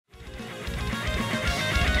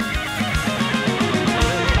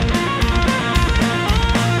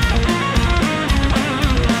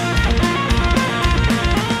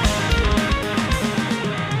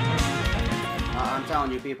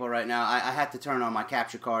right now. I had to turn on my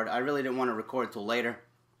capture card. I really didn't want to record till later.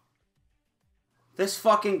 This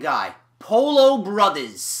fucking guy, Polo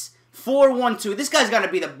Brothers 412. This guy's got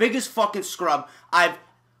to be the biggest fucking scrub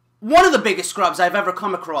one of the biggest scrubs I've ever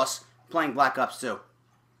come across playing Black Ops 2.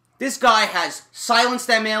 This guy has silenced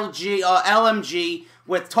LMG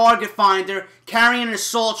with target finder, carrying an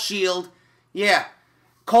assault shield. Yeah,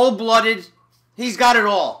 cold-blooded. He's got it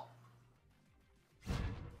all.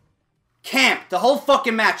 Camp, the whole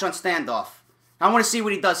fucking match on standoff. I want to see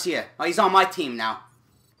what he does here. Oh, he's on my team now.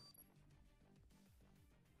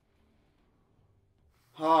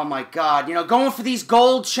 Oh my god, you know, going for these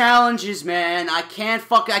gold challenges, man. I can't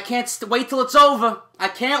wait till it's over. I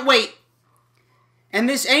can't wait. And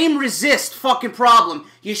this aim resist fucking problem.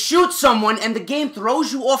 You shoot someone and the game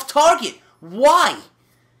throws you off target. Why?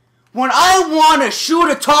 When I want to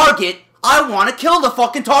shoot a target, I want to kill the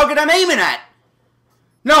fucking target I'm aiming at.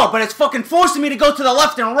 No, but it's fucking forcing me to go to the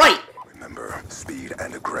left and right. Remember, speed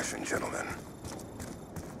and aggression, gentlemen.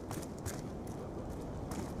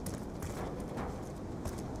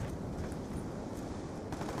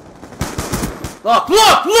 Look,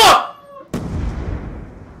 look, look!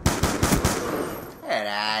 Get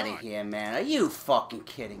out of here, man. Are you fucking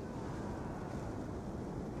kidding?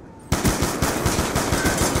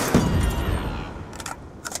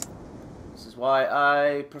 This is why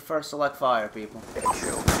I prefer select fire, people.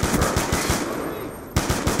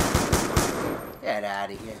 Get out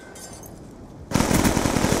of here.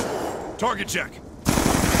 Target check.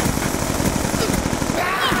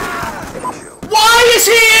 Why is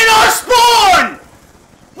he in our spawn?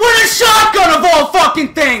 With a shotgun of all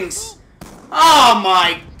fucking things! Oh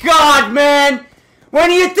my god, man!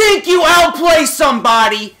 When you think you outplay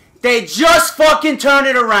somebody, they just fucking turn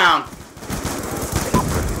it around.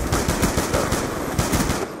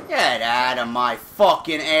 Get out of my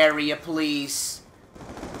fucking area, please.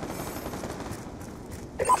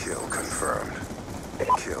 Kill confirmed.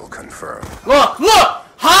 Kill confirmed. Look, look!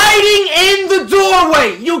 Hiding in the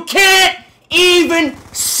doorway! You can't even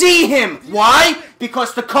see him! Why?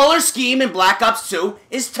 Because the color scheme in Black Ops 2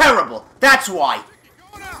 is terrible. That's why.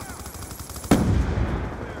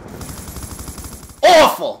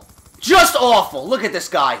 Awful. Just awful. Look at this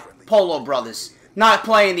guy. Polo Brothers. Not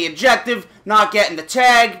playing the objective, not getting the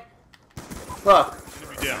tag. Look.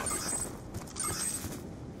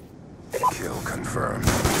 Kill confirmed.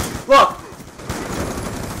 Look.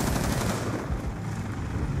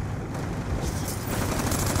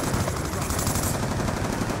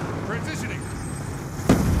 Transitioning.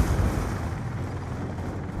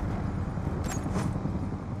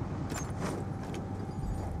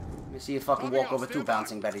 Let me see you fucking walk over two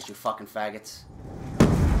bouncing betties, you fucking faggots.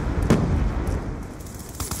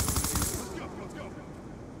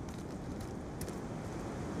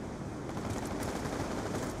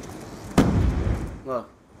 Look.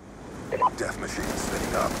 Death machine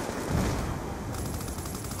spinning up.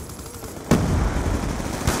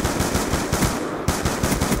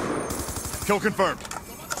 Kill confirmed.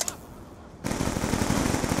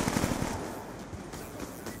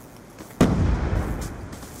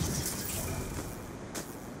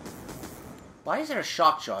 Why is there a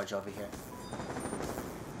shock charge over here?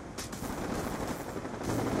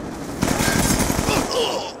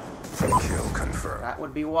 Kill confirmed. That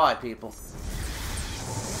would be why, people.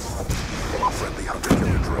 Friendly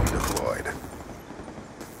hunter-killer drone deployed.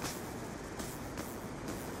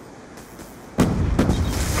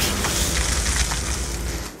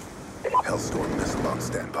 Hellstorm missile on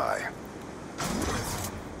standby.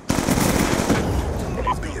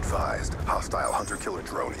 Be advised, hostile hunter-killer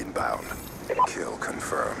drone inbound. Kill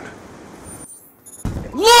confirmed.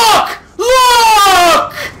 Look!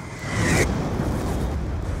 Look!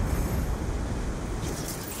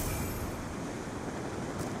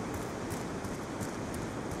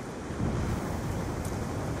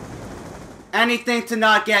 Anything to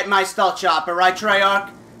not get my stealth chopper, right,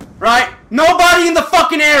 Treyarch? Right? Nobody in the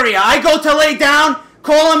fucking area. I go to lay down,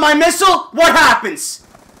 call in my missile, what happens?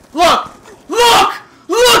 Look! Look!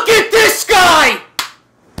 Look at this guy!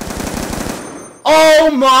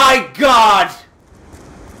 Oh my god!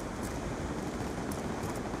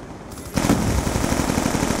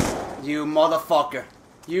 You motherfucker.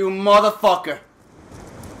 You motherfucker.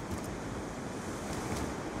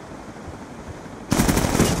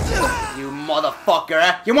 You motherfucker,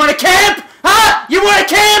 eh? You wanna camp? Huh? You wanna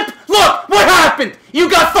camp? Look, what happened? You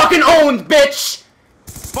got fucking owned, bitch!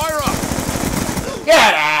 Fire up!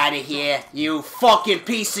 Get out of here, you fucking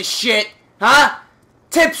piece of shit! Huh?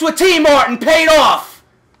 Tips with T. Martin paid off!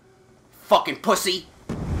 Fucking pussy.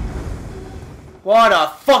 What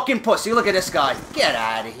a fucking pussy. Look at this guy. Get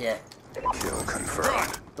out of here. Kill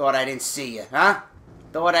confirmed. Thought I didn't see you, huh?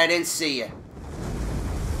 Thought I didn't see you.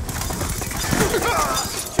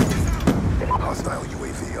 Hostile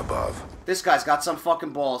UAV above. This guy's got some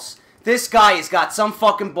fucking balls. This guy has got some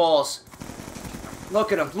fucking balls.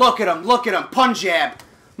 Look at him, look at him, look at him. Punjab.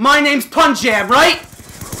 My name's Punjab, right?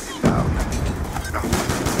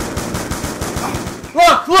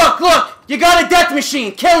 Look, look, look! You got a death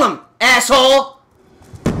machine! Kill him, asshole!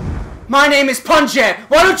 My name is Punjab.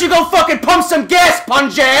 Why don't you go fucking pump some gas,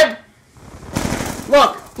 Punjab?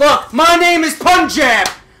 Look, look, my name is Punjab!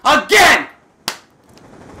 Again!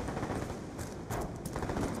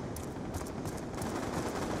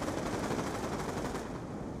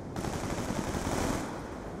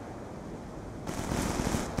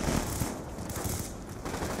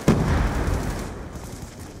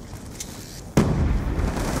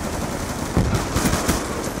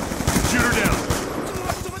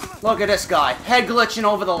 Look at this guy, head glitching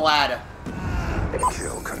over the ladder.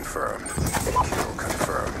 Kill confirmed. Kill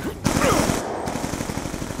confirmed.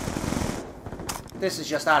 This is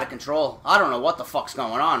just out of control. I don't know what the fuck's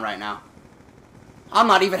going on right now. I'm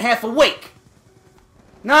not even half awake.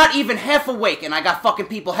 Not even half awake, and I got fucking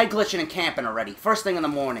people head glitching and camping already. First thing in the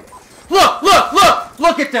morning. Look, look, look!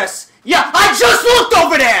 Look at this! Yeah, I just looked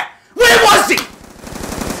over there! Where was he?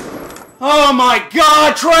 Oh my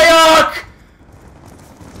god, Treyarch!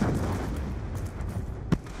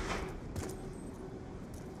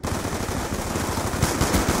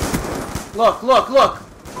 Look, look, look.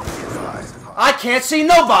 I can't see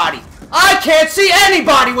nobody. I can't see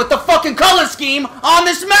anybody with the fucking color scheme on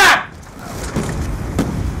this map.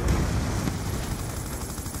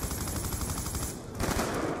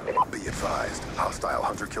 Be advised. Hostile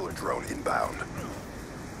hunter-killer drone inbound.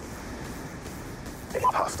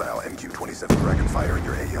 Hostile MQ-27 Dragonfire in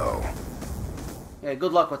your AO. Yeah,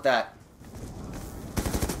 good luck with that.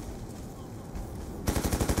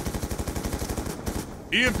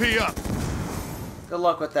 EMP up. Good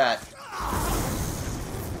luck with that.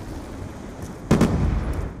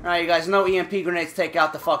 Alright, you guys know EMP grenades take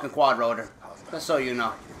out the fucking quad rotor. Just so you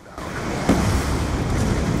know.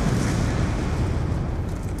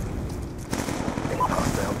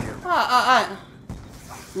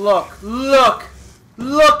 Look, look!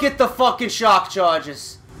 Look at the fucking shock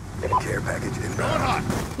charges. Care package inbound.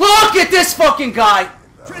 Look at this fucking guy!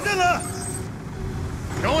 Priscilla!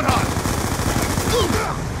 Going hot.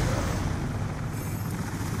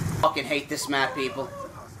 Fucking hate this map, people.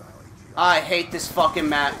 I hate this fucking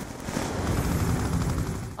map.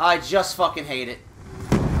 I just fucking hate it.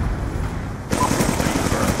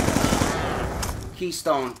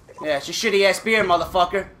 Keystone. Yeah, it's your shitty ass beer,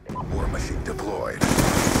 motherfucker. War machine deployed.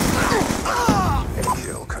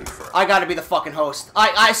 Kill confirmed. I gotta be the fucking host.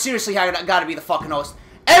 I seriously gotta be the fucking host.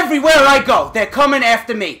 Everywhere I go, they're coming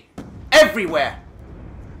after me. Everywhere.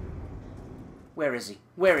 Where is he?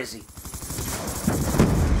 Where is he?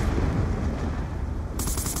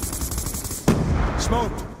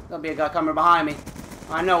 Smoked. There'll be a guy coming behind me.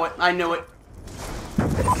 I know it. I knew it.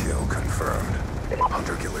 Kill confirmed.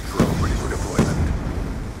 Hunter-killer drone ready for deployment.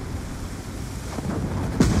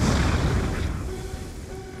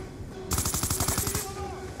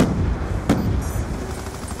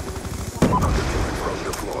 Hunter-killer drone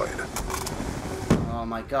deployed. Oh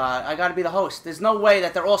my god. I gotta be the host. There's no way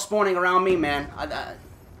that they're all spawning around me, man.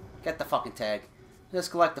 Get the fucking tag.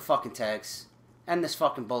 Just collect the fucking tags. End this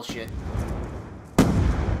fucking bullshit.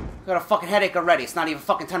 Got a fucking headache already. It's not even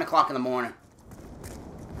fucking 10 o'clock in the morning. Oh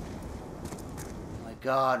my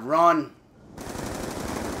god, run.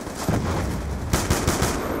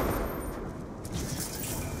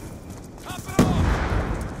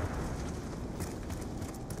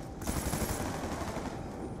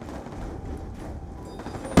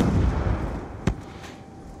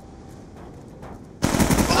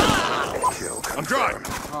 I'm dry.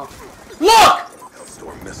 Oh. Look!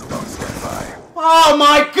 Hellstorm missile on standby. Oh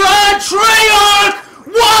my god, Treyarch!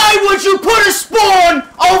 Why would you put a spawn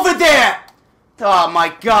over there? Oh my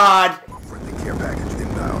god. Friendly care package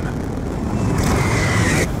inbound.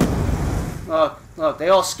 Look, look, they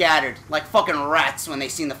all scattered like fucking rats when they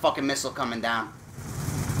seen the fucking missile coming down.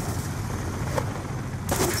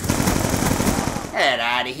 Get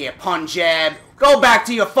out of here, Punjab. Go back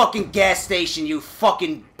to your fucking gas station, you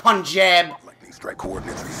fucking Punjab. Lightning strike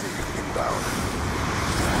coordinates received inbound.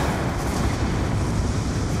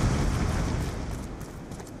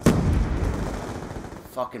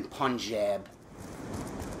 Fucking Punjab.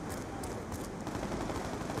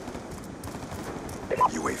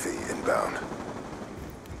 UAV inbound.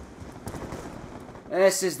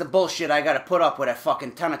 This is the bullshit I gotta put up with at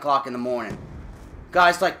fucking 10 o'clock in the morning.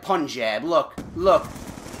 Guys like Punjab, look, look.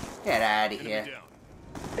 Get out of here.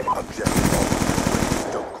 Objective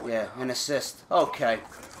don't quit. Yeah, an assist. Okay.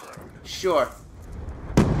 Sure.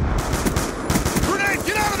 Grenade,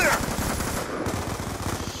 get out of there!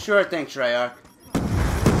 Sure thing, Treyarch.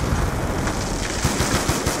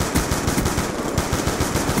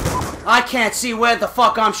 I can't see where the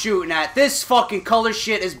fuck I'm shooting at. This fucking color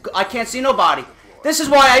shit is... I can't see nobody. This is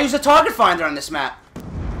why I use a target finder on this map.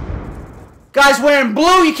 Guy's wearing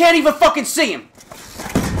blue, you can't even fucking see him.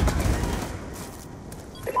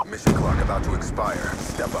 Mission clock about to expire.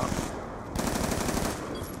 Step up.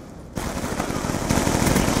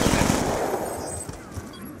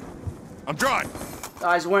 I'm dry.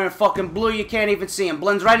 Guy's wearing fucking blue, you can't even see him.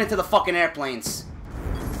 Blends right into the fucking airplanes.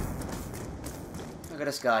 Look at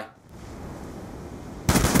this guy.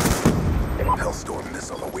 Hellstorm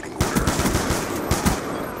missile awaiting orders.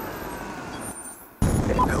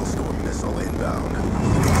 Hellstorm missile inbound.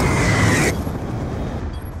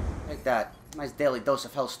 Take that. Nice daily dose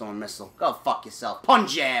of Hellstorm missile. Go fuck yourself.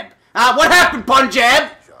 Punjab! What happened,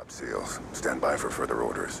 Punjab? Job seals. Stand by for further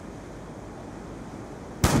orders.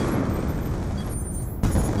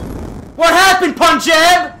 What happened,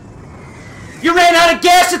 Punjab? You ran out of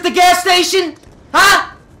gas at the gas station?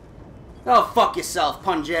 Huh? Oh, fuck yourself,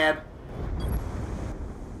 Punjab.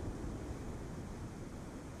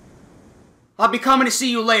 I'll be coming to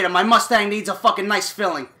see you later. My Mustang needs a fucking nice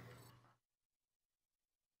filling.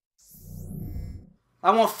 I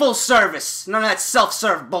want full service. None of that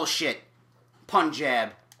self-serve bullshit.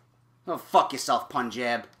 Punjab. Oh, fuck yourself,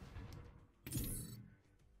 Punjab.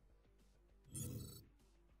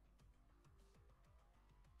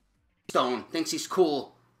 Stone thinks he's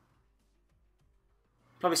cool.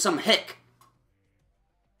 Probably some hick.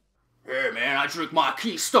 Hey man, I drink my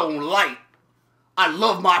Keystone Light. I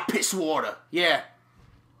love my piss water. Yeah.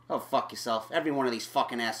 Oh, fuck yourself. Every one of these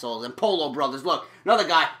fucking assholes. And Polo Brothers. Look, another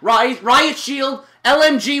guy. Riot Shield,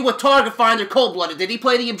 LMG with Target Finder, cold-blooded. Did he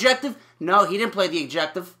play the objective? No, he didn't play the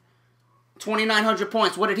objective. 2,900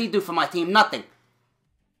 points. What did he do for my team? Nothing.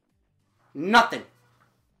 Nothing.